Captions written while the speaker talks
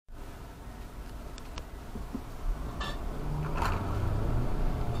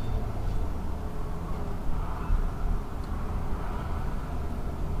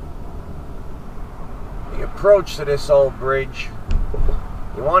approach to this old bridge,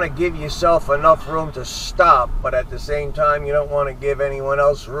 you want to give yourself enough room to stop, but at the same time you don't want to give anyone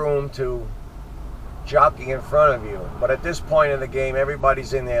else room to jockey in front of you. But at this point in the game,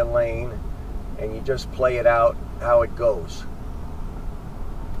 everybody's in their lane, and you just play it out how it goes.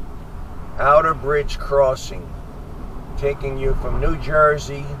 Outerbridge Crossing, taking you from New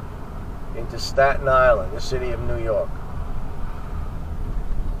Jersey into Staten Island, the city of New York.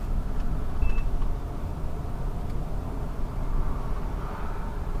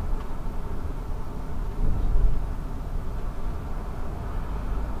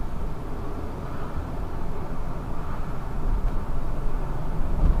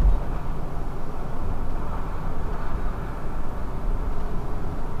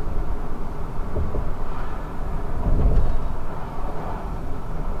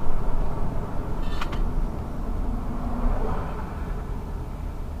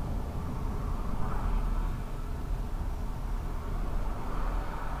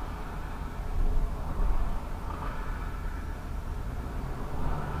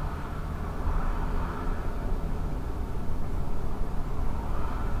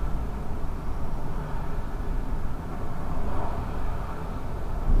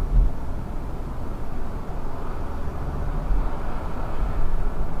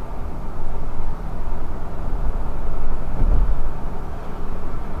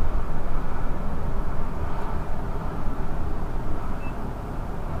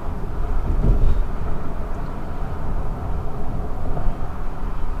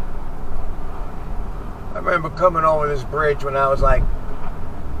 I remember coming over this bridge when I was like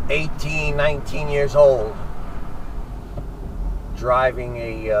 18, 19 years old, driving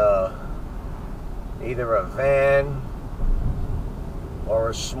either a van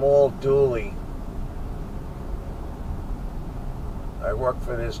or a small dually. I worked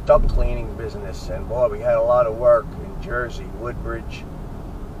for this duct cleaning business, and boy, we had a lot of work in Jersey, Woodbridge,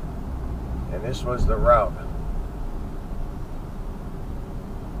 and this was the route.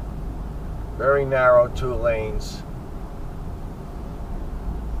 Very narrow, 2 lanes.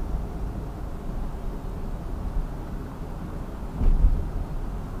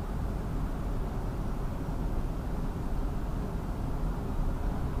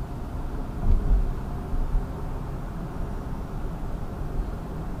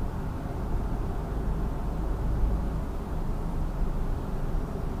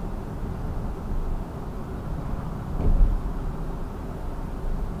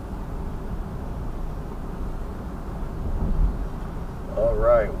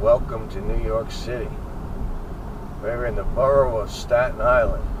 Alright, welcome to New York City. We're in the borough of Staten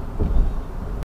Island.